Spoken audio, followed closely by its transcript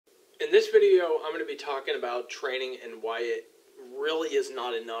In this video, I'm going to be talking about training and why it really is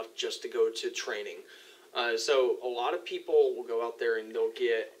not enough just to go to training. So a lot of people will go out there and they'll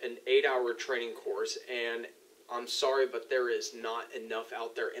get an 8-hour training course, and I'm sorry, but there is not enough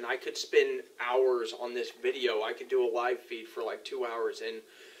out there. And I could spend hours on this video. I could do a live feed for like 2 hours and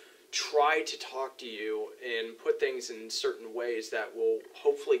try to talk to you and put things in certain ways that will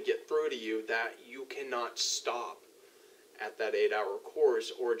hopefully get through to you that you cannot stop at that 8-hour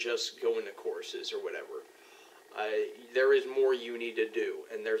course or just go into courses or whatever. There is more you need to do,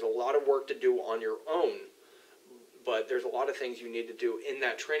 and there's a lot of work to do on your own, but there's a lot of things you need to do in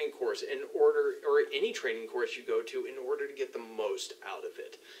that training course in order, or any training course you go to, in order to get the most out of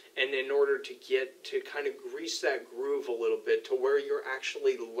it, and in order to get to kind of grease that groove a little bit to where you're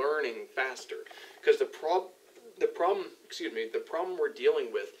actually learning faster. Because the problem we're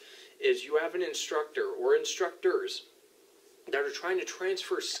dealing with is you have an instructor or instructors that are trying to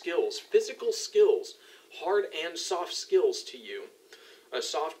transfer skills, physical skills, hard and soft skills to you.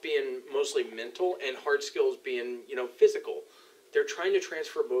 Soft being mostly mental and hard skills being, physical. They're trying to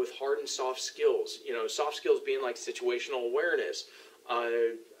transfer both hard and soft skills. Soft skills being like situational awareness,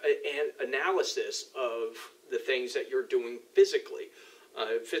 and analysis of the things that you're doing physically.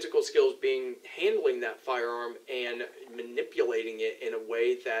 Physical skills being handling that firearm and manipulating it in a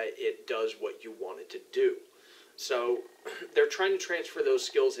way that it does what you want it to do. So they're trying to transfer those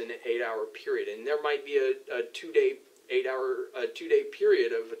skills in an 8-hour period, and there might be a two-day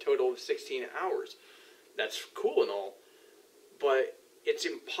period of a total of 16 hours. That's cool and all, but it's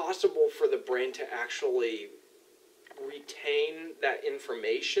impossible for the brain to actually retain that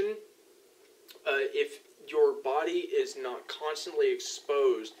information if your body is not constantly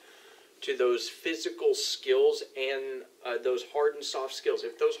exposed to those physical skills and those hard and soft skills.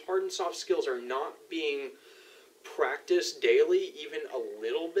 If those hard and soft skills are not being practiced daily, even a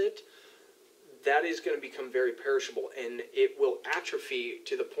little bit, that is going to become very perishable, and it will atrophy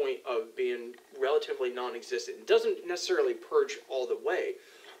to the point of being relatively non-existent. It doesn't necessarily purge all the way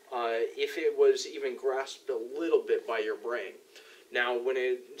if it was even grasped a little bit by your brain. Now,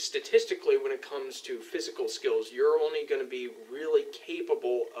 statistically, when it comes to physical skills, you're only going to be really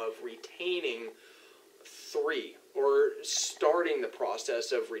capable of retaining 3, or starting the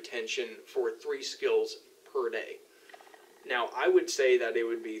process of retention for 3 skills per day. Now, I would say that it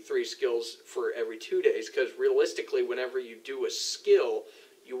would be 3 skills for every 2 days, because realistically, whenever you do a skill,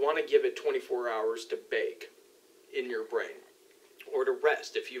 you want to give it 24 hours to bake in your brain, or to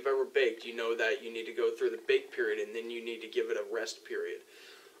rest. If you've ever baked, you know that you need to go through the bake period, and then you need to give it a rest period.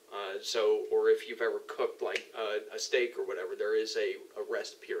 Or if you've ever cooked like a steak or whatever, there is a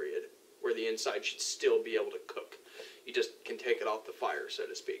rest period where the inside should still be able to cook. You just can take it off the fire, so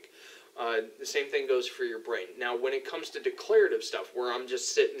to speak. The same thing goes for your brain. Now, when it comes to declarative stuff, where I'm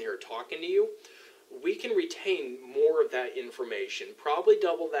just sitting here talking to you, we can retain more of that information. Probably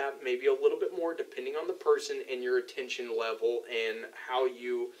double that, maybe a little bit more, depending on the person and your attention level and how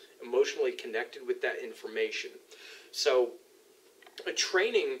you emotionally connected with that information. So, a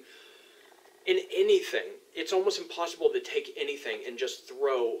training in anything, it's almost impossible to take anything and just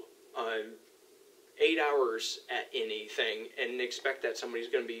throw 8 hours at anything and expect that somebody's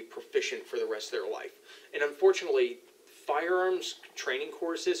going to be proficient for the rest of their life. And unfortunately, firearms training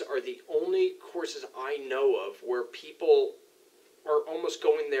courses are the only courses I know of where people are almost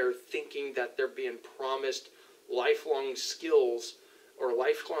going there thinking that they're being promised lifelong skills or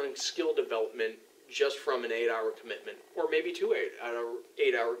lifelong skill development just from an 8-hour commitment, or maybe 2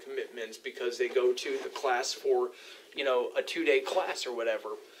 8-hour commitments, because they go to the class for, a 2-day class or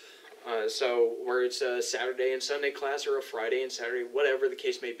whatever. So where it's a Saturday and Sunday class, or a Friday and Saturday, whatever the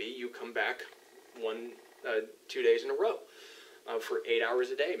case may be, you come back 2 days in a row for 8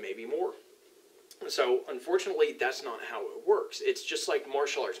 hours a day, maybe more. So unfortunately, that's not how it works. It's just like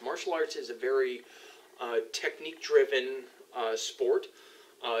martial arts. Martial arts is a very technique-driven sport.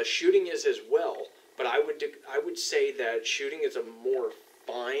 Shooting is as well, but I would say that shooting is a more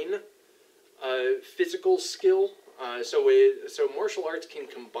fine physical skill. So martial arts can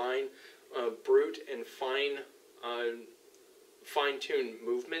combine brute and fine-tuned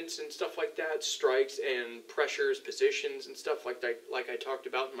movements and stuff like that, strikes and pressures, positions and stuff like that, like I talked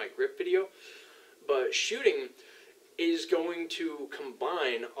about in my grip video. But shooting is going to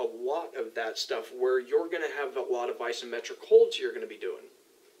combine a lot of that stuff, where you're going to have a lot of isometric holds you're going to be doing.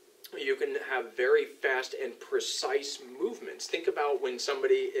 You can have very fast and precise movements. Think about when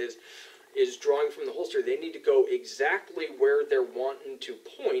somebody is drawing from the holster. They need to go exactly where they're wanting to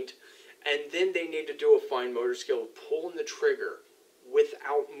point, and then they need to do a fine motor skill of pulling the trigger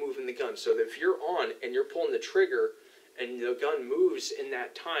without moving the gun. So that if you're on and you're pulling the trigger and the gun moves in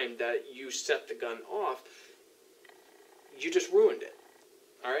that time that you set the gun off, you just ruined it.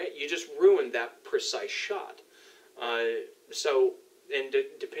 All right, you just ruined that precise shot. And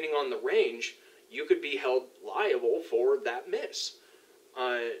depending on the range, you could be held liable for that miss.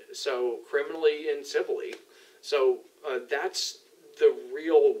 So criminally and civilly. So that's the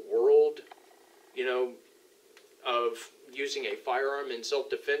real world, of using a firearm in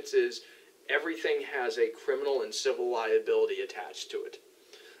self-defense. Is everything has a criminal and civil liability attached to it.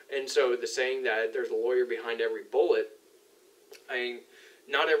 And so the saying that there's a lawyer behind every bullet,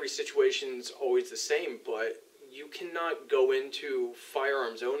 not every situation's always the same, but you cannot go into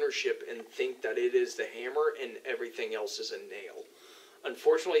firearms ownership and think that it is the hammer and everything else is a nail.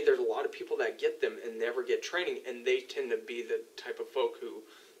 Unfortunately, there's a lot of people that get them and never get training, and they tend to be the type of folk who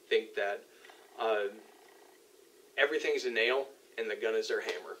think that everything's a nail and the gun is their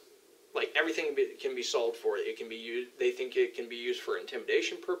hammer. Like, everything can be solved for it. It can be used. They think it can be used for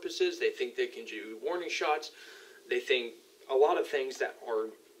intimidation purposes. They think they can do warning shots. They think a lot of things that are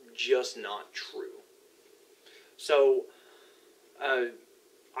just not true. So,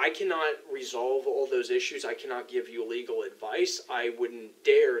 I cannot resolve all those issues. I cannot give you legal advice. I wouldn't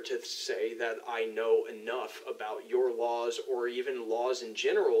dare to say that I know enough about your laws or even laws in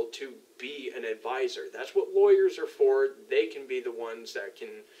general to be an advisor. That's what lawyers are for. They can be the ones that can,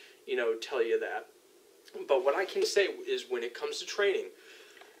 tell you that. But what I can say is, when it comes to training,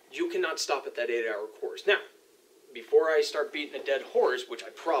 you cannot stop at that 8-hour course. Now, before I start beating a dead horse, which I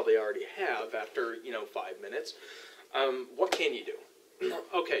probably already have after, 5 minutes, what can you do?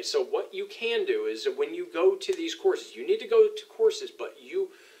 Okay, so what you can do is, when you go to these courses, you need to go to courses, but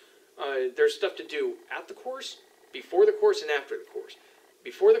there's stuff to do at the course, before the course, and after the course.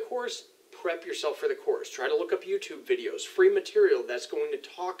 Before the course, prep yourself for the course. Try to look up YouTube videos, free material that's going to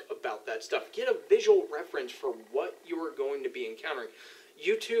talk about that stuff. Get a visual reference for what you are going to be encountering.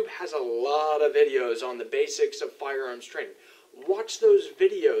 YouTube has a lot of videos on the basics of firearms training. Watch those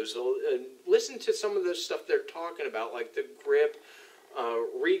videos. Listen to some of the stuff they're talking about, like the grip,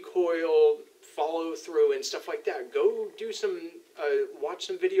 recoil, follow through, and stuff like that. Go do watch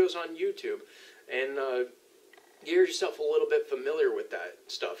some videos on YouTube, and get yourself a little bit familiar with that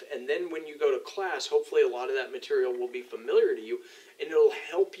stuff. And then when you go to class, hopefully a lot of that material will be familiar to you, and it'll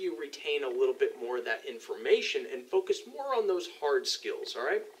help you retain a little bit more of that information and focus more on those hard skills, all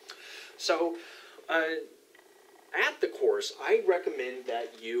right? So, at the course, I recommend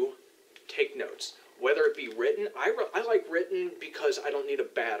that you take notes. Whether it be written, I like written because I don't need a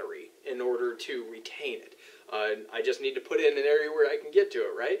battery in order to retain it. I just need to put it in an area where I can get to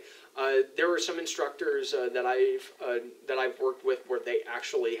it, right? There are some instructors that I've worked with where they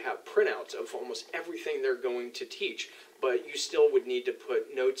actually have printouts of almost everything they're going to teach, but you still would need to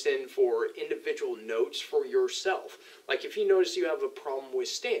put notes in for individual notes for yourself. Like, if you notice you have a problem with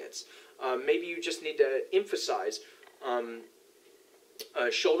stance, maybe you just need to emphasize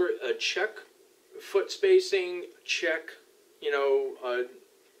check foot spacing, check,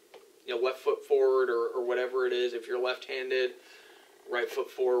 left foot forward or whatever it is. If you're left-handed, right foot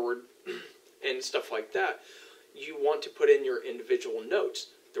forward, and stuff like that. You want to put in your individual notes.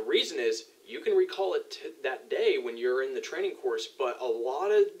 The reason is, you can recall it that day when you're in the training course, but a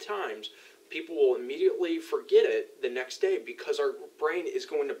lot of times people will immediately forget it the next day because our brain is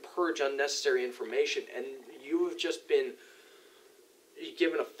going to purge unnecessary information, and you have just been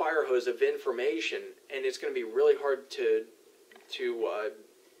given a fire hose of information, and it's going to be really hard to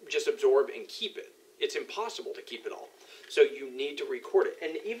just absorb and keep it. It's impossible to keep it all. So you need to record it.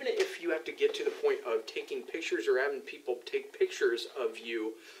 And even if you have to get to the point of taking pictures or having people take pictures of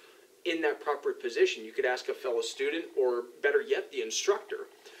you in that proper position, you could ask a fellow student, or better yet, the instructor.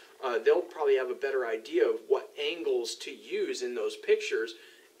 They'll probably have a better idea of what angles to use in those pictures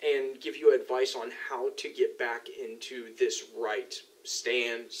and give you advice on how to get back into this right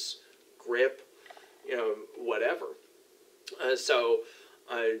stance, grip, whatever.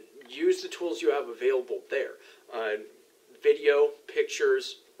 Use the tools you have available there. Video,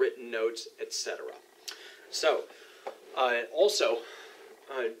 pictures, written notes, etc. So, also,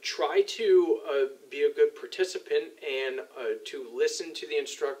 try to be a good participant and to listen to the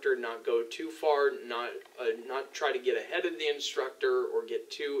instructor, not go too far, not try to get ahead of the instructor or get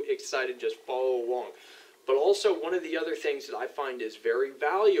too excited, just follow along. But also, one of the other things that I find is very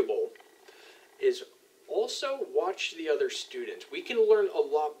valuable is also watch the other students. We can learn a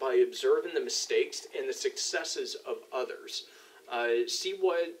lot by observing the mistakes and the successes of others. See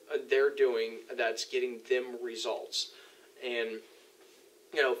what they're doing that's getting them results. And,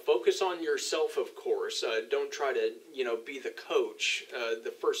 focus on yourself, of course. Don't try to, be the coach,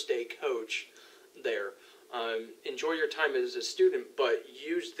 the first day coach there. Enjoy your time as a student, but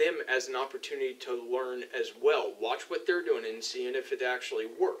use them as an opportunity to learn as well. Watch what they're doing and seeing if it actually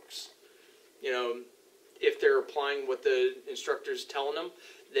works. You know, if they're applying what the instructor's telling them,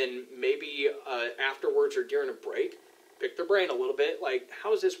 then maybe afterwards or during a break, pick their brain a little bit. Like,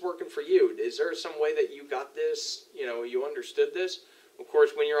 how is this working for you? Is there some way that you got this? You know, you understood this? Of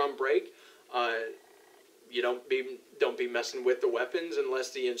course, when you're on break, you don't be messing with the weapons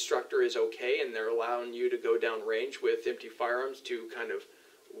unless the instructor is okay and they're allowing you to go down range with empty firearms to kind of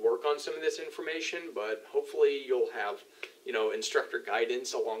work on some of this information. But hopefully you'll have, you know, instructor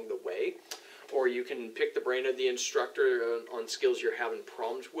guidance along the way, or you can pick the brain of the instructor on skills you're having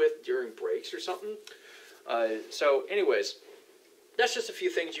problems with during breaks or something. So anyways, that's just a few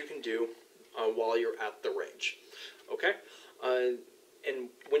things you can do while you're at the range. Okay? And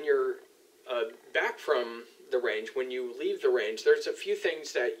when you're back from the range, when you leave the range, there's a few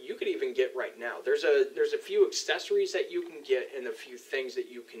things that you could even get right now. There's a few accessories that you can get and a few things that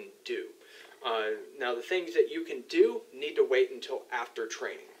you can do. Now, the things that you can do need to wait until after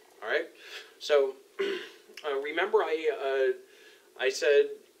training. All right? So, remember I said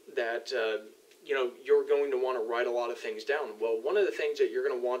that, you know, you're going to want to write a lot of things down. Well, one of the things that you're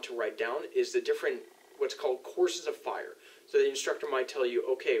going to want to write down is the different, what's called courses of fire. So the instructor might tell you,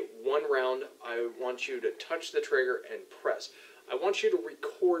 okay, 1 round, I want you to touch the trigger and press. I want you to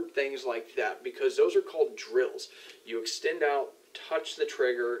record things like that because those are called drills. You extend out, touch the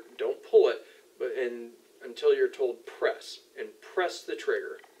trigger, don't pull it, until you're told press, and press the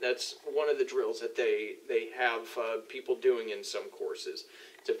trigger. That's one of the drills that they have people doing in some courses.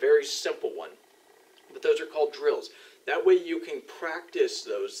 It's a very simple one, but those are called drills. That way you can practice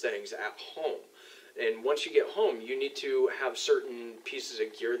those things at home. And once you get home, you need to have certain pieces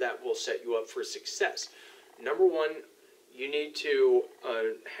of gear that will set you up for success. Number one, you need to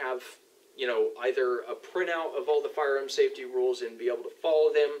have, you know, either a printout of all the firearm safety rules and be able to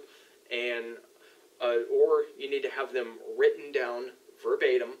follow them, and or you need to have them written down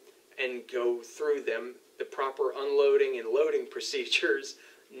verbatim and go through them. The proper unloading and loading procedures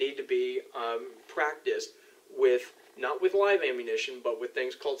need to be practiced with, not with live ammunition, but with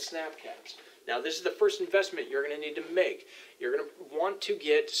things called snap caps. Now, this is the first investment you're going to need to make. You're going to want to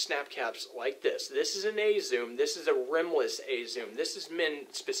get snap caps like this. This is an A-zoom. This is a rimless A-zoom. This is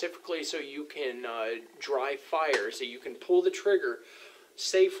meant specifically so you can dry fire, so you can pull the trigger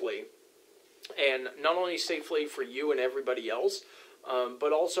safely. And not only safely for you and everybody else,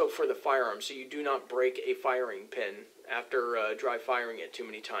 but also for the firearm, so you do not break a firing pin after dry firing it too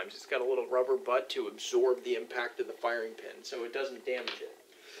many times. It's got a little rubber butt to absorb the impact of the firing pin, so it doesn't damage it.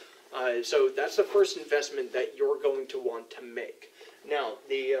 So that's the first investment that you're going to want to make. Now,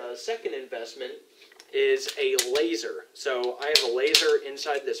 the second investment is a laser. So I have a laser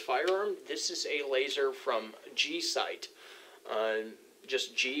inside this firearm. This is a laser from G-Sight.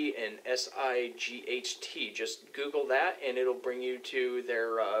 Just G and S-I-G-H-T. Just Google that and it'll bring you to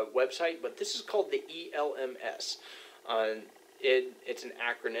their website. But this is called the ELMS. It's an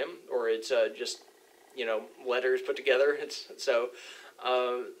acronym, or it's just, you know, letters put together.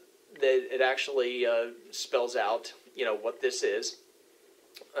 That it actually spells out, you know, what this is.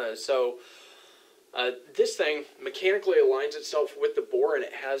 This thing mechanically aligns itself with the bore, and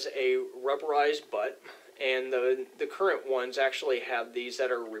it has a rubberized butt. And the current ones actually have these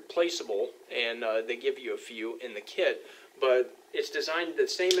that are replaceable, and they give you a few in the kit. But it's designed the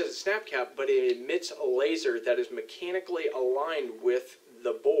same as a snap cap, but it emits a laser that is mechanically aligned with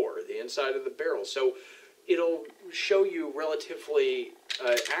the bore, the inside of the barrel. So it'll show you relatively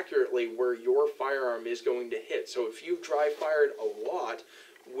accurately where your firearm is going to hit. So if you've dry fired a lot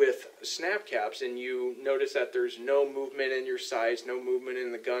with snap caps and you notice that there's no movement in your sights, no movement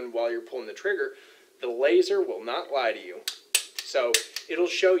in the gun while you're pulling the trigger, the laser will not lie to you. So it'll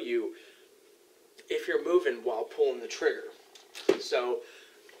show you if you're moving while pulling the trigger. So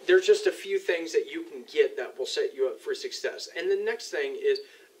there's just a few things that you can get that will set you up for success. And the next thing is,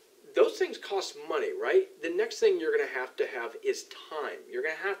 those things cost money, right? The next thing you're going to have is time. You're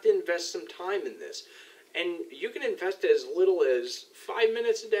going to have to invest some time in this. And you can invest as little as 5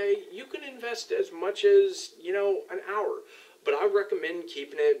 minutes a day. You can invest as much as, you know, an hour. But I recommend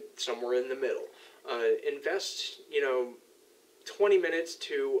keeping it somewhere in the middle. Invest, you know, 20 minutes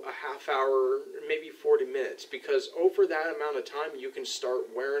to a half hour, maybe 40 minutes. Because over that amount of time, you can start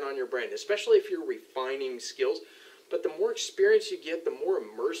wearing on your brain, especially if you're refining skills. But the more experience you get, the more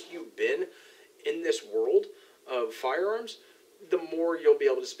immersed you've been in this world of firearms, the more you'll be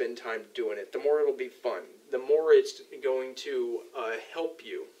able to spend time doing it. The more it'll be fun. The more it's going to help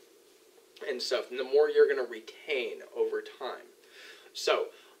you and stuff. And the more you're going to retain over time. So,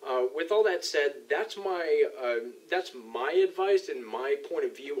 With all that said, that's my advice and my point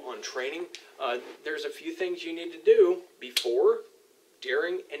of view on training. There's a few things you need to do before,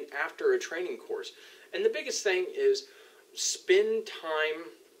 during, and after a training course. And the biggest thing is spend time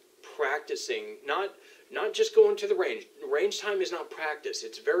practicing, not just going to the range. Range time is not practice.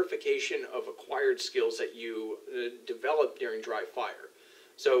 It's verification of acquired skills that you develop during dry fire.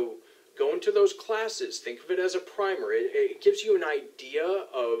 So going to those classes, think of it as a primer. It gives you an idea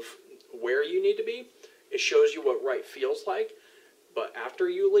of where you need to be. It shows you what right feels like. But after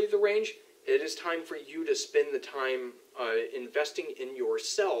you leave the range, it is time for you to spend the time investing in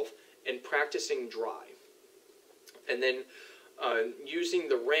yourself and practicing dry. And then using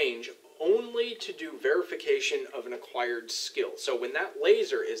the range only to do verification of an acquired skill. So when that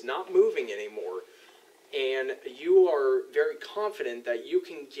laser is not moving anymore, and you are very confident that you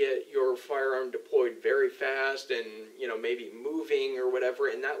can get your firearm deployed very fast and, you know, maybe moving or whatever,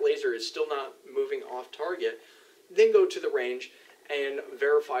 and that laser is still not moving off target, then go to the range and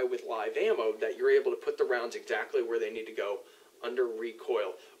verify with live ammo that you're able to put the rounds exactly where they need to go under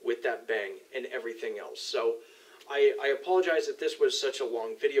recoil with that bang and everything else. So I apologize that this was such a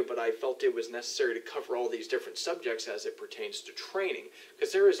long video, but I felt it was necessary to cover all these different subjects as it pertains to training,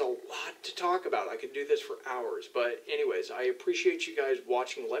 because there is a lot to talk about. I could do this for hours, but anyways, I appreciate you guys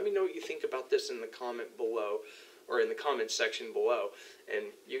watching. Let me know what you think about this in the comment below, or in the comment section below, and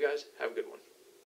you guys have a good one.